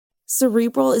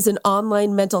Cerebral is an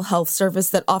online mental health service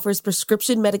that offers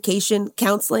prescription medication,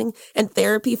 counseling, and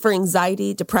therapy for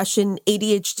anxiety, depression,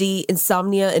 ADHD,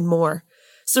 insomnia, and more.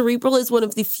 Cerebral is one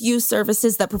of the few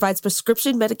services that provides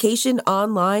prescription medication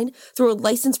online through a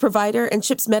licensed provider and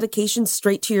ships medication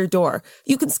straight to your door.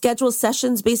 You can schedule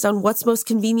sessions based on what's most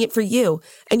convenient for you,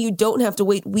 and you don't have to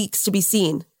wait weeks to be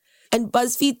seen. And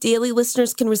BuzzFeed Daily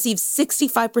listeners can receive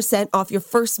 65% off your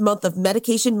first month of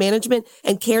medication management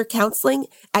and care counseling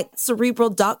at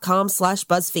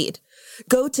Cerebral.com/BuzzFeed.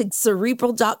 Go to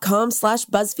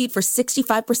Cerebral.com/BuzzFeed for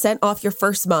 65% off your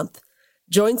first month.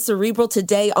 Join Cerebral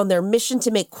today on their mission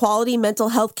to make quality mental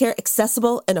health care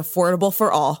accessible and affordable for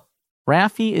all.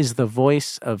 Raffi is the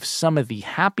voice of some of the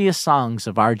happiest songs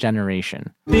of our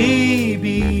generation.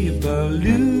 Baby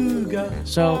Beluga.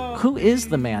 So, who is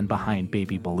the man behind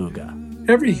Baby Beluga?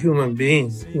 Every human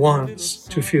being wants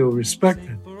to feel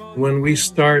respected. When we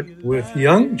start with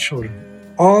young children,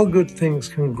 all good things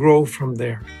can grow from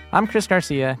there. I'm Chris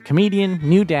Garcia, comedian,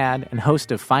 new dad, and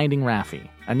host of Finding Raffi,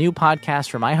 a new podcast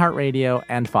from iHeartRadio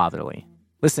and Fatherly.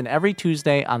 Listen every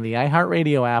Tuesday on the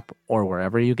iHeartRadio app or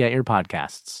wherever you get your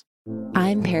podcasts.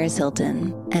 I'm Paris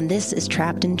Hilton, and this is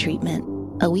Trapped in Treatment,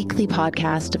 a weekly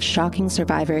podcast of shocking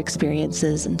survivor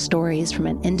experiences and stories from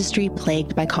an industry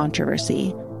plagued by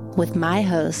controversy. With my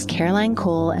hosts, Caroline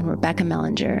Cole and Rebecca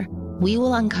Mellinger, we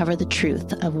will uncover the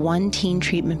truth of one teen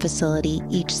treatment facility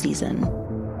each season.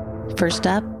 First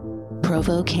up,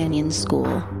 Provo Canyon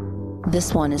School.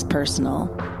 This one is personal.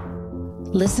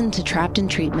 Listen to Trapped in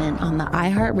Treatment on the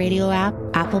iHeartRadio app,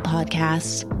 Apple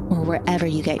Podcasts, or wherever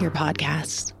you get your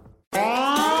podcasts.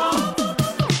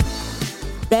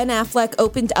 Ben Affleck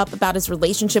opened up about his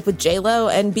relationship with J.Lo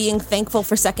and being thankful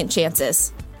for second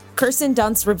chances. Kirsten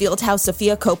Dunst revealed how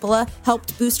Sofia Coppola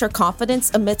helped boost her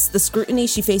confidence amidst the scrutiny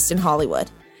she faced in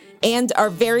Hollywood. And our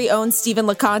very own Stephen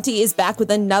LeConte is back with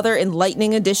another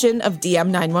enlightening edition of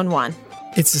DM 911.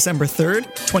 It's December 3rd,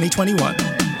 2021.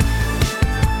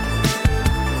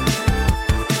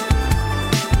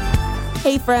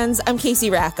 Hey friends, I'm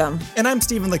Casey Rackham. And I'm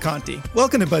Stephen LeConte.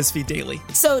 Welcome to BuzzFeed Daily.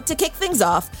 So to kick things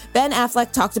off, Ben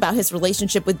Affleck talked about his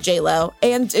relationship with J.Lo,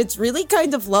 and it's really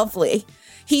kind of lovely.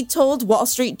 He told Wall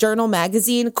Street Journal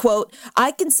magazine, quote,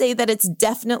 "I can say that it's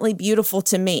definitely beautiful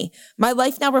to me. My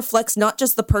life now reflects not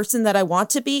just the person that I want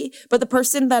to be, but the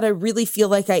person that I really feel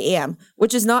like I am,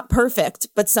 which is not perfect,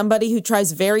 but somebody who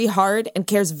tries very hard and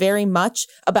cares very much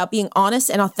about being honest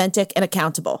and authentic and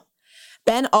accountable."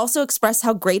 Ben also expressed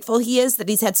how grateful he is that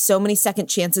he's had so many second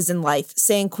chances in life,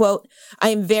 saying, quote, "I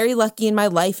am very lucky in my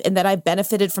life in that I've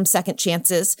benefited from second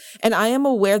chances, and I am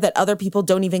aware that other people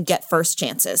don't even get first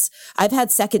chances. I've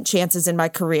had second chances in my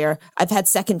career. I've had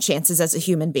second chances as a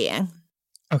human being."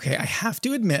 Okay, I have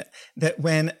to admit that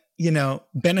when,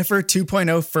 Bennifer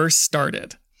 2.0 first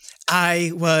started,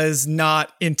 I was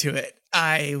not into it.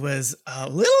 I was a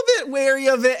little bit wary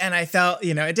of it, and I felt,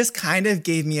 it just kind of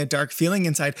gave me a dark feeling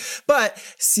inside. But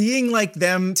seeing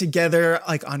them together,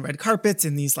 on red carpets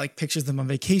and these pictures of them on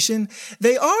vacation,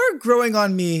 they are growing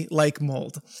on me like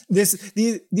mold.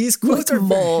 These quotes like are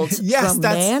mold. Yes,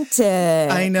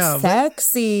 romantic. I know.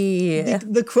 Sexy.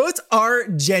 The quotes are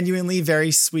genuinely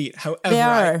very sweet. However, they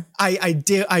are. I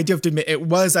do have to admit it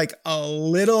was a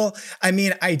little. I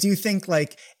mean, I do think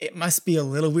it must be a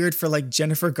little weird for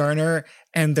Jennifer Garner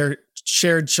and their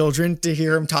shared children to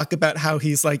hear him talk about how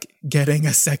he's getting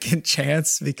a second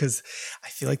chance, because I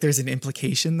feel like there's an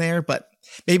implication there, but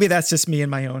maybe that's just me and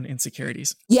my own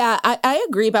insecurities. Yeah, I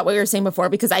agree about what you were saying before,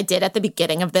 because I did at the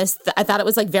beginning of this. I thought it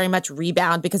was very much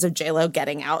rebound because of J.Lo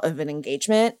getting out of an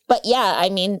engagement. But yeah, I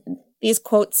mean, these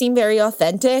quotes seem very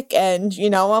authentic, and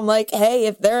I'm like, hey,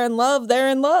 if they're in love, they're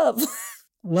in love.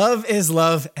 Love is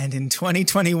love, and in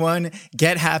 2021,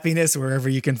 get happiness wherever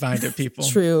you can find it, people.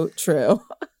 True.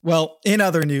 Well, in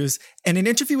other news, in an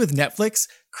interview with Netflix,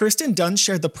 Kirsten Dunst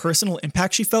shared the personal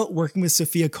impact she felt working with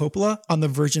Sofia Coppola on the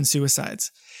Virgin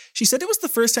Suicides. She said it was the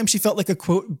first time she felt like a,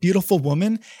 quote, beautiful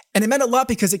woman, and it meant a lot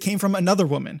because it came from another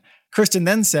woman. Kirsten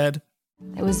then said,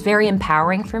 "It was very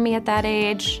empowering for me at that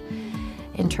age,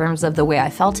 in terms of the way I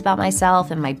felt about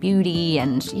myself and my beauty.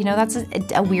 And, that's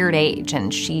a weird age.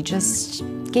 And she just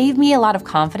gave me a lot of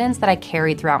confidence that I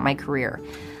carried throughout my career,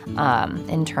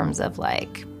 in terms of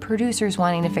producers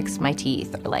wanting to fix my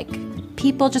teeth, or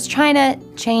people just trying to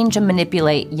change and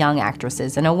manipulate young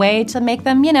actresses in a way to make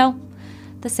them,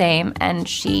 the same. And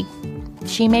she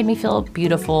made me feel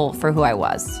beautiful for who I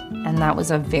was. And that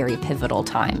was a very pivotal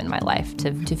time in my life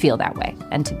to feel that way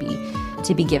and to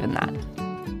be given that."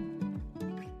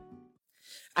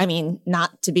 I mean,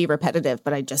 not to be repetitive,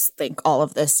 but I just think all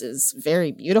of this is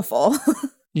very beautiful.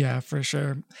 Yeah, for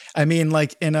sure. I mean,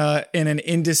 like in an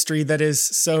industry that is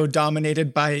so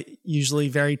dominated by usually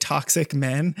very toxic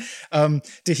men,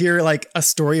 to hear like a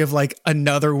story of like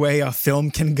another way a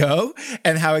film can go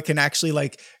and how it can actually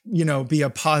like, you know, be a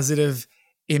positive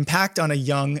impact on a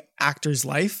young actor's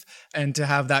life, and to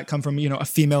have that come from, you know, a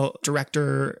female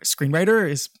director, screenwriter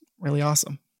is really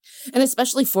awesome. And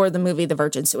especially for the movie The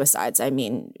Virgin Suicides. I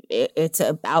mean, it's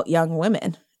about young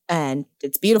women. And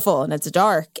it's beautiful and it's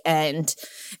dark, and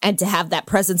to have that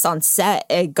presence on set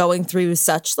going through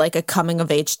such like a coming of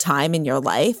age time in your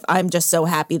life, I'm just so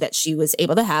happy that she was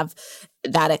able to have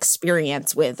that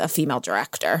experience with a female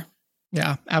director.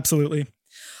 Yeah, absolutely.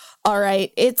 All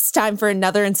right, it's time for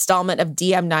another installment of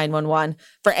DM 911.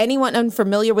 For anyone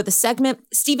unfamiliar with the segment,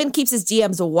 Stephen keeps his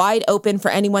DMs wide open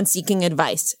for anyone seeking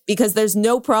advice, because there's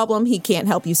no problem he can't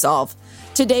help you solve.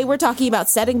 Today, we're talking about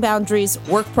setting boundaries,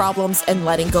 work problems, and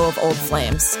letting go of old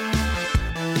flames.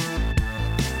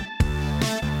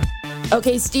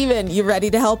 Okay, Stephen, you ready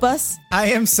to help us?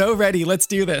 I am so ready. Let's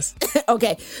do this.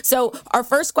 Okay, so our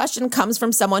first question comes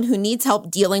from someone who needs help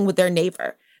dealing with their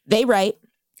neighbor. They write,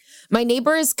 "My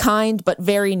neighbor is kind, but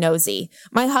very nosy.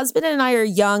 My husband and I are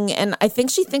young, and I think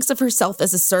she thinks of herself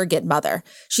as a surrogate mother.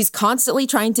 She's constantly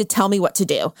trying to tell me what to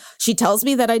do. She tells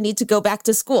me that I need to go back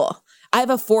to school. I have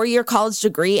a 4-year college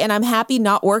degree, and I'm happy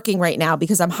not working right now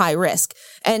because I'm high risk.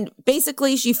 And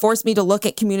basically, she forced me to look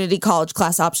at community college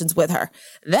class options with her.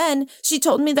 Then she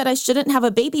told me that I shouldn't have a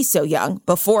baby so young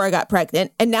before I got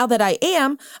pregnant. And now that I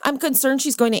am, I'm concerned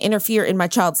she's going to interfere in my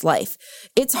child's life.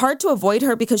 It's hard to avoid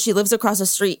her because she lives across the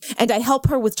street, and I help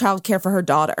her with childcare for her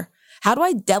daughter. How do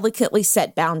I delicately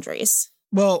set boundaries?"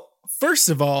 Well, first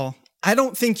of all, I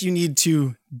don't think you need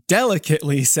to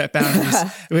delicately set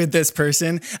boundaries with this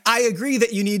person. I agree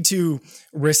that you need to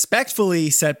respectfully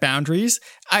set boundaries.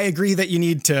 I agree that you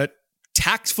need to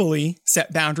tactfully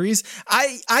set boundaries.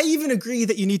 I even agree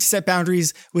that you need to set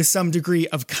boundaries with some degree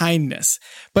of kindness.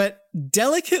 But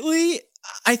delicately,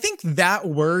 I think that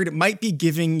word might be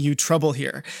giving you trouble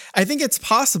here. I think it's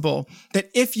possible that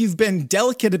if you've been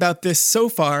delicate about this so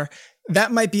far,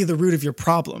 that might be the root of your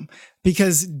problem,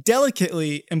 because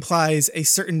delicately implies a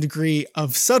certain degree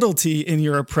of subtlety in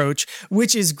your approach,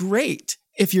 which is great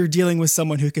if you're dealing with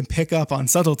someone who can pick up on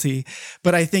subtlety.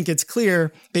 But I think it's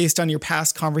clear, based on your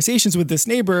past conversations with this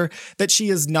neighbor, that she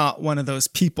is not one of those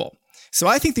people. So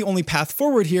I think the only path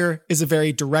forward here is a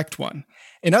very direct one.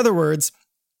 In other words,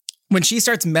 when she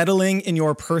starts meddling in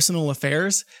your personal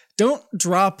affairs, don't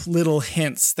drop little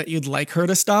hints that you'd like her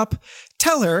to stop.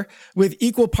 Tell her with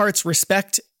equal parts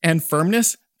respect and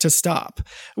firmness to stop,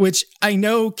 which I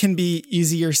know can be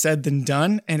easier said than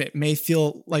done, and it may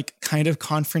feel like kind of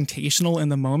confrontational in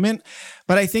the moment,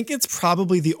 but I think it's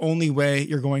probably the only way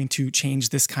you're going to change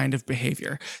this kind of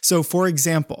behavior. So for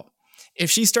example, if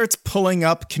she starts pulling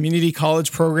up community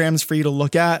college programs for you to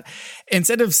look at,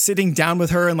 instead of sitting down with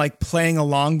her and like playing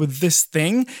along with this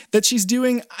thing that she's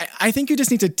doing, I think you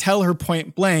just need to tell her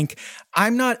point blank,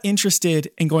 I'm not interested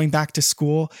in going back to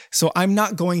school, so I'm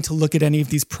not going to look at any of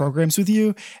these programs with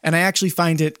you. And I actually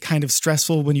find it kind of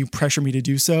stressful when you pressure me to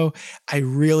do so. I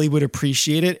really would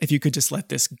appreciate it if you could just let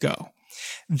this go.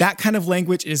 That kind of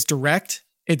language is direct.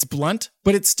 It's blunt,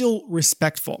 but it's still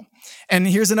respectful. And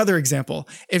here's another example.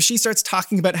 If she starts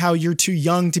talking about how you're too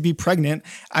young to be pregnant,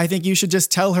 I think you should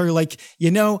just tell her, like, you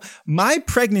know, my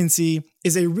pregnancy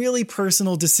is a really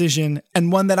personal decision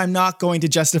and one that I'm not going to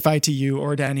justify to you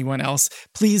or to anyone else.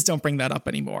 Please don't bring that up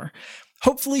anymore.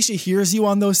 Hopefully she hears you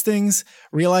on those things,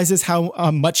 realizes how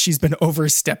much she's been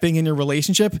overstepping in your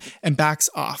relationship, and backs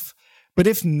off. But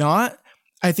if not,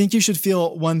 I think you should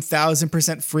feel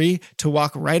 1000% free to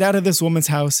walk right out of this woman's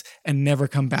house and never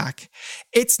come back.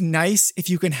 It's nice if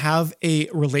you can have a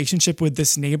relationship with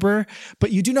this neighbor,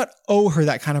 but you do not owe her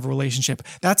that kind of relationship.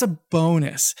 That's a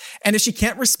bonus. And if she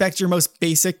can't respect your most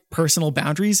basic personal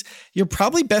boundaries, you're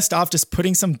probably best off just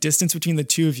putting some distance between the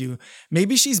two of you.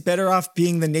 Maybe she's better off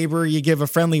being the neighbor you give a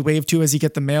friendly wave to as you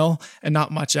get the mail and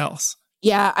not much else.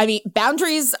 Yeah, I mean,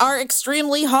 boundaries are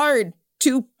extremely hard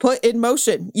to put in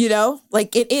motion, you know,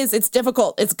 like it's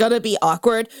difficult. It's going to be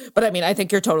awkward. But I mean, I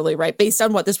think you're totally right. Based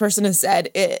on what this person has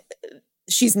said,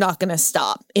 she's not going to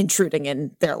stop intruding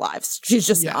in their lives. She's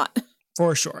just not.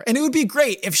 For sure. And it would be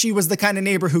great if she was the kind of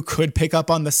neighbor who could pick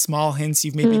up on the small hints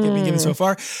you've maybe been given so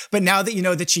far. But now that you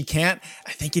know that she can't,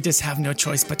 I think you just have no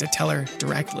choice but to tell her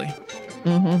directly.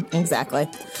 Mm-hmm, exactly.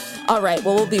 All right.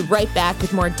 Well, we'll be right back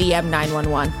with more DM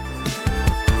 911.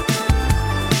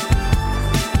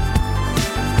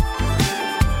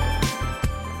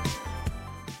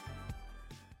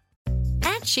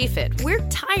 At SheFit, we're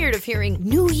tired of hearing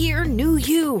new year, new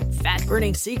you,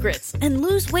 fat-burning secrets, and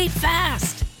lose weight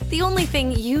fast. The only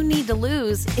thing you need to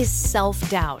lose is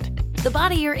self-doubt. The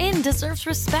body you're in deserves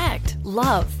respect,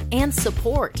 love, and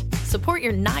support. Support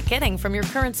you're not getting from your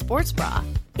current sports bra.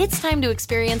 It's time to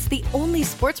experience the only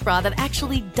sports bra that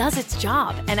actually does its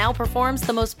job and outperforms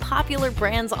the most popular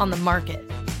brands on the market.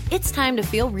 It's time to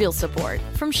feel real support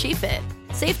from SheFit.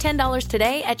 Save $10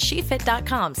 today at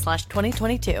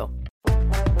SheFit.com/2022.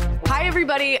 Hi,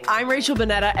 everybody. I'm Rachel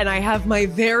Bonnetta, and I have my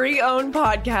very own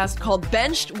podcast called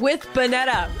Benched with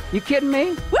Bonnetta. You kidding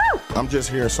me? Woo! I'm just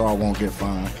here so I won't get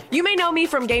fined. You may know me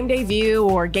from Game Day View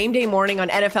or Game Day Morning on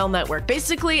NFL Network.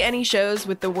 Basically, any shows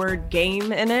with the word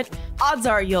game in it, odds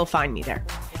are you'll find me there.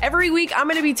 Every week, I'm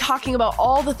going to be talking about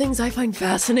all the things I find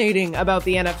fascinating about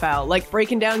the NFL, like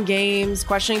breaking down games,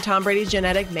 questioning Tom Brady's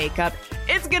genetic makeup.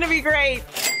 It's going to be great.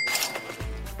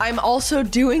 I'm also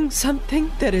doing something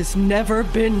that has never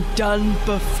been done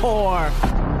before.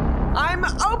 I'm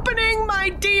opening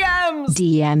my DMs.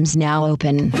 DMs now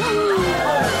open.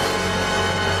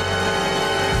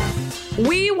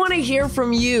 We want to hear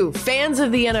from you, fans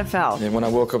of the NFL. And when I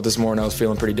woke up this morning, I was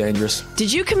feeling pretty dangerous.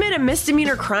 Did you commit a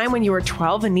misdemeanor crime when you were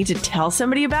 12 and need to tell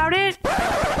somebody about it?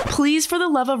 Please, for the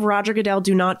love of Roger Goodell,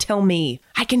 do not tell me.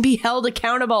 I can be held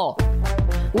accountable.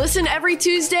 Listen every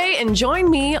Tuesday and join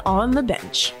me on the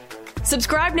bench.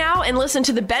 Subscribe now and listen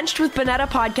to the Benched with Bonnetta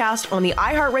podcast on the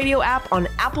iHeartRadio app, on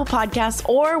Apple Podcasts,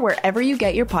 or wherever you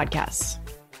get your podcasts.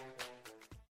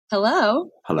 Hello.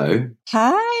 Hello.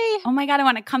 Hi. Oh my God, I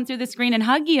want to come through the screen and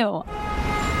hug you.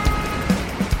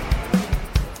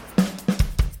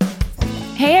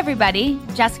 Hey everybody,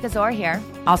 Jessica Zor here,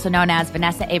 also known as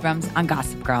Vanessa Abrams on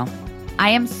Gossip Girl.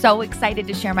 I am so excited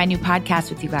to share my new podcast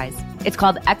with you guys. It's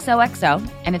called XOXO,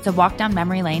 and it's a walk down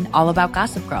memory lane all about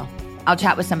Gossip Girl. I'll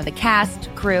chat with some of the cast,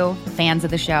 crew, fans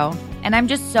of the show, and I'm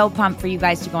just so pumped for you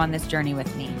guys to go on this journey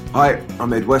with me. Hi,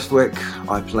 I'm Ed Westwick.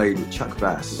 I played Chuck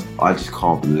Bass. I just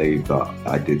can't believe that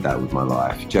I did that with my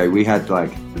life. Jay, we had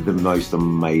like the most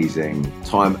amazing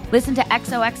time. Listen to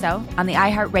XOXO on the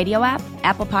iHeartRadio app,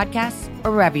 Apple Podcasts,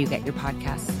 or wherever you get your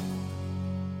podcasts.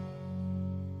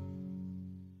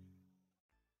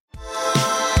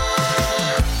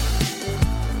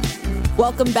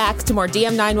 Welcome back to more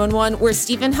DM 911, where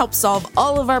Stephen helps solve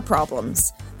all of our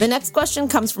problems. The next question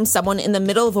comes from someone in the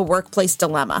middle of a workplace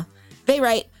dilemma. They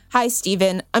write, "Hi,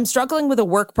 Stephen. I'm struggling with a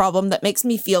work problem that makes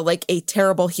me feel like a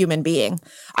terrible human being.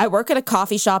 I work at a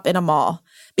coffee shop in a mall.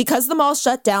 Because the mall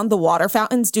shut down the water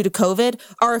fountains due to COVID,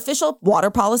 our official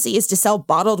water policy is to sell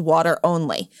bottled water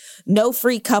only. No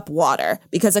free cup water,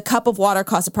 because a cup of water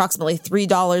costs approximately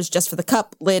 $3 just for the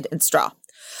cup, lid, and straw.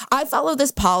 I follow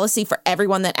this policy for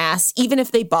everyone that asks, even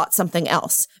if they bought something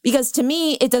else. Because to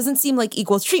me, it doesn't seem like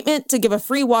equal treatment to give a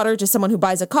free water to someone who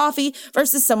buys a coffee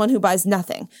versus someone who buys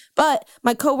nothing. But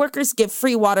my coworkers give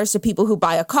free waters to people who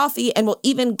buy a coffee and will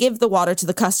even give the water to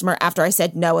the customer after I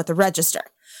said no at the register.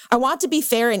 I want to be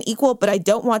fair and equal, but I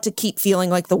don't want to keep feeling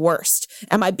like the worst.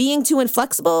 Am I being too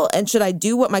inflexible, and should I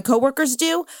do what my coworkers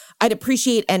do? I'd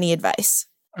appreciate any advice."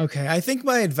 Okay, I think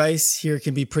my advice here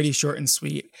can be pretty short and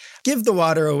sweet. Give the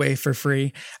water away for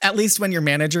free, at least when your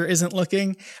manager isn't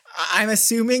looking. I'm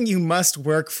assuming you must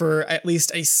work for at least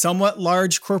a somewhat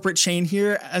large corporate chain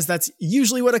here, as that's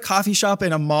usually what a coffee shop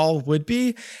in a mall would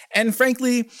be. And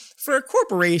frankly, for a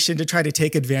corporation to try to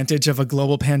take advantage of a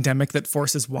global pandemic that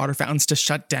forces water fountains to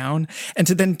shut down and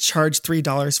to then charge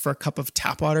 $3 for a cup of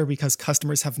tap water because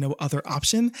customers have no other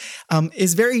option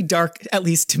is very dark, at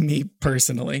least to me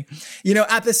personally. You know,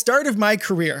 at the start of my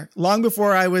career, long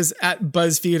before I was at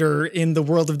BuzzFeed or in the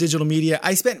world of digital media,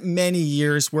 I spent many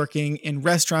years working in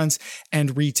restaurants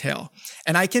and retail.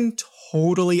 And I can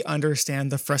totally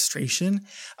understand the frustration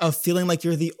of feeling like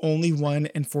you're the only one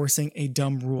enforcing a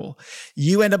dumb rule.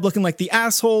 You end up looking like the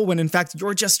asshole when in fact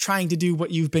you're just trying to do what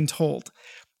you've been told.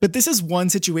 But this is one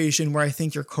situation where I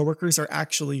think your coworkers are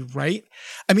actually right.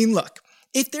 I mean, look,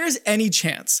 if there's any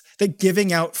chance that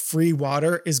giving out free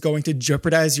water is going to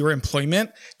jeopardize your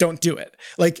employment, don't do it.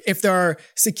 Like if there are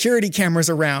security cameras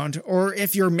around, or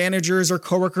if your managers or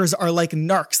coworkers are like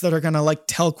narcs that are gonna like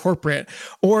tell corporate,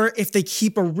 or if they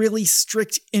keep a really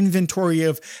strict inventory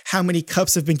of how many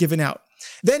cups have been given out,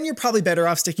 then you're probably better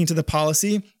off sticking to the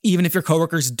policy, even if your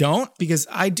coworkers don't, because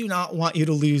I do not want you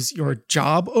to lose your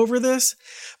job over this.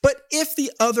 But if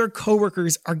the other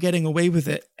coworkers are getting away with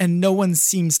it and no one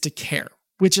seems to care,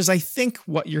 which is, I think,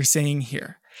 what you're saying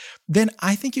here, then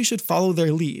I think you should follow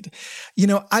their lead. You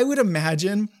know, I would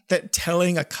imagine that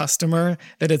telling a customer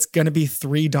that it's going to be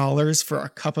 $3 for a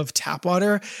cup of tap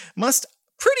water must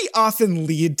pretty often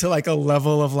lead to like a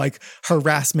level of like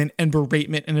harassment and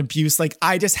beratement and abuse. Like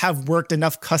I just have worked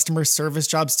enough customer service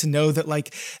jobs to know that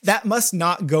like that must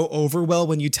not go over well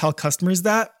when you tell customers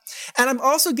that. And I'm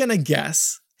also going to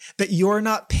guess that you're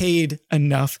not paid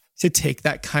enough to take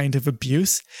that kind of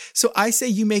abuse. So I say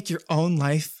you make your own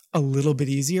life a little bit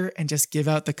easier and just give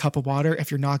out the cup of water if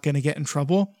you're not going to get in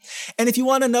trouble. And if you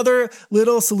want another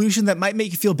little solution that might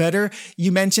make you feel better,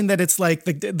 you mentioned that it's like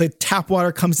the tap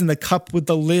water comes in the cup with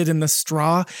the lid and the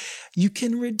straw. You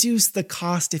can reduce the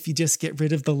cost if you just get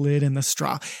rid of the lid and the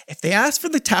straw. If they ask for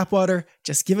the tap water,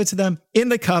 just give it to them in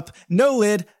the cup, no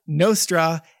lid, no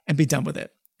straw, and be done with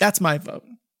it. That's my vote.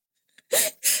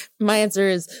 My answer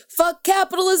is fuck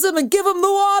capitalism and give them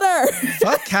the water.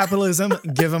 Fuck capitalism,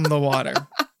 give them the water.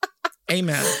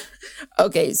 Amen.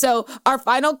 Okay, so our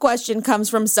final question comes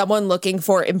from someone looking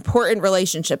for important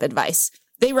relationship advice.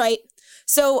 They write,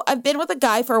 so I've been with a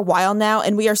guy for a while now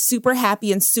and we are super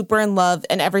happy and super in love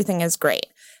and everything is great.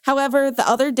 However, the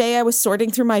other day I was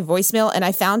sorting through my voicemail and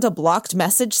I found a blocked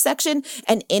message section,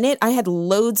 and in it I had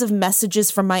loads of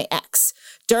messages from my ex.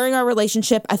 During our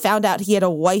relationship, I found out he had a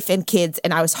wife and kids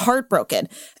and I was heartbroken.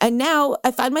 And now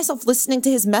I find myself listening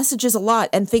to his messages a lot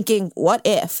and thinking, what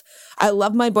if? I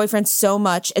love my boyfriend so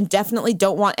much and definitely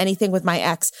don't want anything with my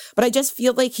ex, but I just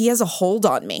feel like he has a hold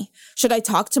on me. Should I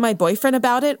talk to my boyfriend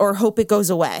about it or hope it goes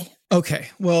away? Okay,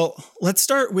 well, let's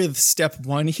start with step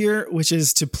 1 here, which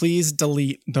is to please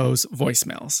delete those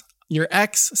voicemails. Your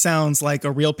ex sounds like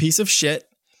a real piece of shit.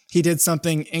 He did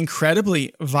something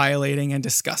incredibly violating and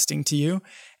disgusting to you.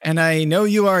 And I know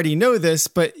you already know this,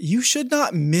 but you should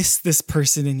not miss this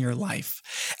person in your life.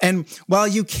 And while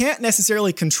you can't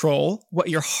necessarily control what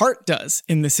your heart does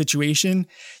in this situation,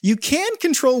 you can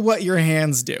control what your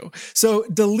hands do. So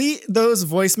delete those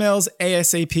voicemails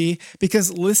ASAP,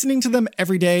 because listening to them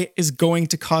every day is going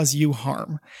to cause you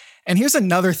harm. And here's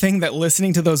another thing that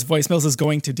listening to those voicemails is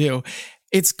going to do.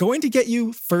 It's going to get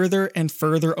you further and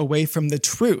further away from the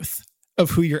truth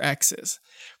of who your ex is.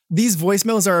 These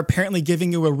voicemails are apparently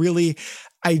giving you a really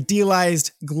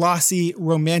idealized, glossy,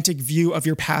 romantic view of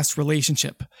your past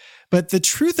relationship. But the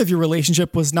truth of your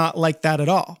relationship was not like that at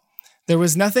all. There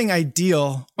was nothing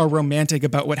ideal or romantic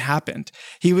about what happened.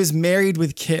 He was married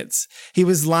with kids. He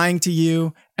was lying to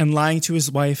you and lying to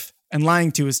his wife and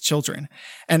lying to his children.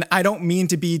 And I don't mean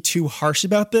to be too harsh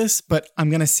about this, but I'm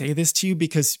going to say this to you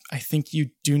because I think you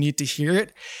do need to hear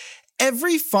it.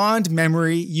 Every fond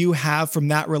memory you have from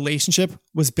that relationship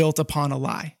was built upon a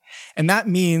lie. And that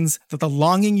means that the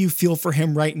longing you feel for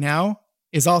him right now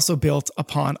is also built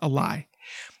upon a lie.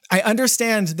 I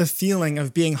understand the feeling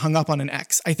of being hung up on an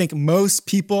ex. I think most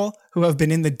people who have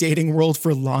been in the dating world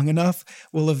for long enough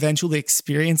will eventually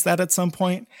experience that at some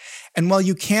point. And while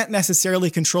you can't necessarily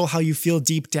control how you feel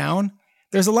deep down,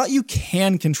 there's a lot you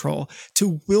can control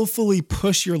to willfully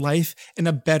push your life in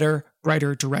a better,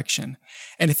 brighter direction.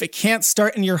 And if it can't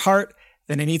start in your heart,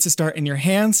 then it needs to start in your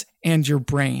hands and your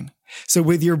brain. So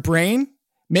with your brain,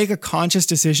 make a conscious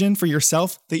decision for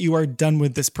yourself that you are done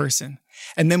with this person.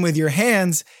 And then with your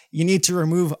hands, you need to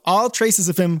remove all traces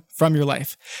of him from your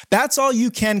life. That's all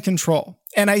you can control.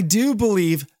 And I do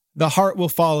believe the heart will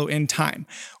follow in time.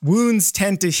 Wounds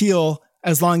tend to heal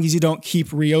as long as you don't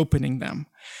keep reopening them.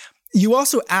 You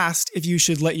also asked if you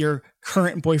should let your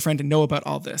current boyfriend know about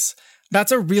all this.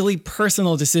 That's a really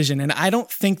personal decision, and I don't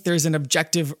think there's an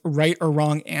objective right or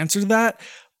wrong answer to that.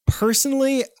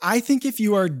 Personally, I think if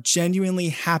you are genuinely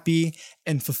happy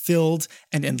and fulfilled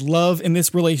and in love in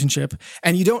this relationship,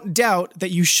 and you don't doubt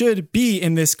that you should be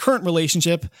in this current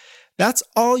relationship, that's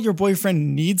all your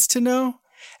boyfriend needs to know.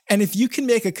 And if you can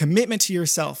make a commitment to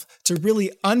yourself to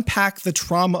really unpack the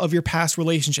trauma of your past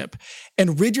relationship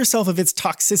and rid yourself of its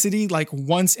toxicity like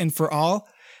once and for all,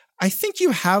 I think you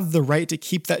have the right to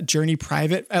keep that journey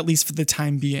private, at least for the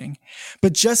time being.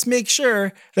 But just make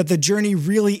sure that the journey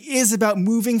really is about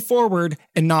moving forward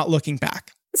and not looking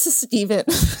back. This is Steven.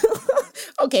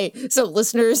 Okay, so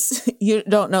listeners, you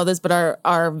don't know this, but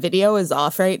our video is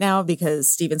off right now because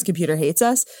Steven's computer hates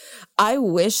us. I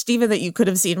wish, Steven, that you could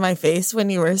have seen my face when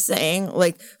you were saying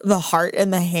like the heart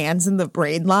and the hands and the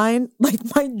brain line. Like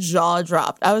my jaw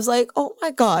dropped. I was like, oh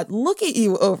my God, look at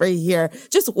you over here,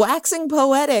 just waxing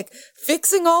poetic,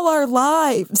 fixing all our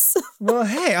lives. Well,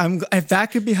 hey, if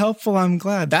that could be helpful, I'm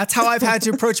glad. That's how I've had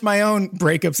to approach my own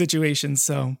breakup situations.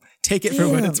 So take it for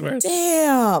what it's worth.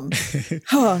 Damn.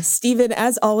 Oh, Steven,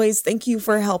 as always, thank you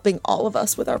for helping all of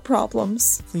us with our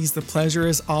problems. Please, the pleasure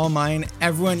is all mine.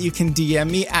 Everyone, you can DM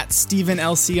me at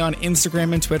StevenLC on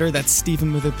Instagram and Twitter. That's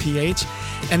Steven with a PH.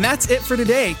 And that's it for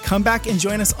today. Come back and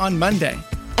join us on Monday.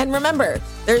 And remember,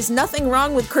 there's nothing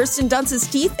wrong with Kirsten Dunst's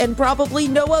teeth and probably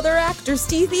no other actor's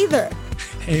teeth either.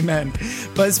 Amen.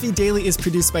 BuzzFeed Daily is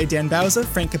produced by Dan Bauza,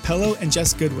 Frank Capello, and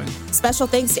Jess Goodwin. Special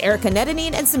thanks to Erica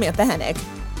Nedenine and Samantha Hennig.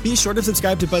 Be sure to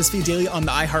subscribe to BuzzFeed Daily on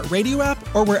the iHeartRadio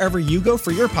app or wherever you go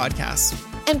for your podcasts.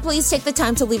 And please take the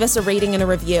time to leave us a rating and a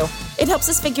review. It helps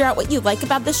us figure out what you like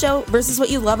about the show versus what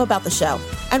you love about the show.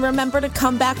 And remember to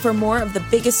come back for more of the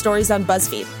biggest stories on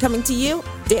BuzzFeed, coming to you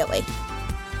daily.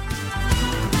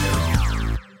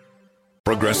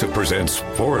 Progressive presents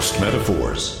Forced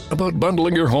Metaphors about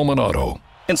bundling your home and auto.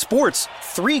 In sports,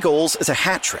 3 goals is a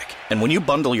hat trick. And when you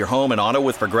bundle your home and auto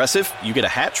with Progressive, you get a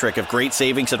hat trick of great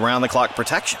savings and round-the-clock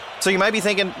protection. So you might be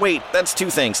thinking, wait, that's 2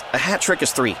 things. A hat trick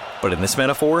is 3. But in this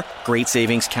metaphor, great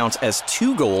savings counts as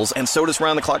 2 goals, and so does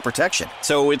round-the-clock protection.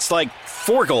 So it's like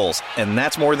 4 goals, and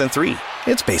that's more than 3.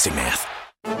 It's basic math.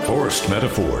 Forced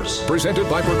Metaphors, presented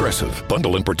by Progressive.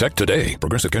 Bundle and protect today.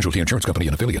 Progressive Casualty Insurance Company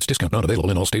and Affiliates. Discount not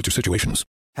available in all states or situations.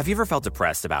 Have you ever felt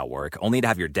depressed about work, only to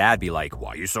have your dad be like, "Why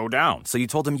are you so down?" So you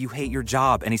told him you hate your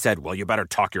job, and he said, "Well, you better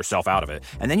talk yourself out of it."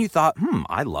 And then you thought,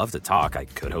 I love to talk. I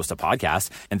could host a podcast.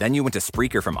 And then you went to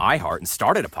Spreaker from iHeart and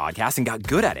started a podcast and got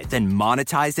good at it, then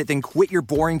monetized it, then quit your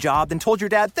boring job, then told your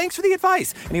dad, "Thanks for the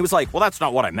advice." And he was like, "Well, that's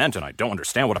not what I meant, and I don't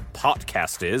understand what a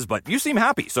podcast is, but you seem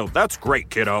happy, so that's great,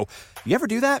 kiddo." You ever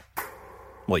do that?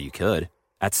 Well, you could.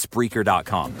 At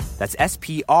Spreaker.com. That's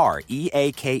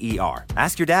Spreaker.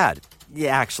 Ask your dad. You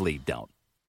actually don't.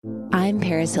 I'm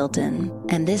Paris Hilton,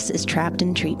 and this is Trapped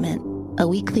in Treatment, a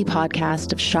weekly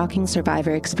podcast of shocking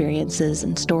survivor experiences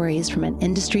and stories from an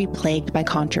industry plagued by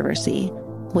controversy.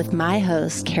 With my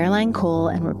hosts, Caroline Cole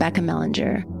and Rebecca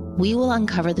Mellinger, we will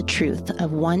uncover the truth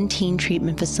of one teen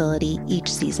treatment facility each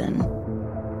season.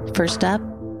 First up,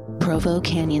 Provo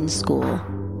Canyon School.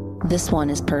 This one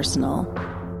is personal.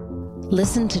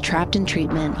 Listen to Trapped in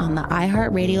Treatment on the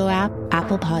iHeartRadio app,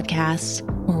 Apple Podcasts,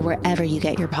 or wherever you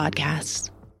get your podcasts.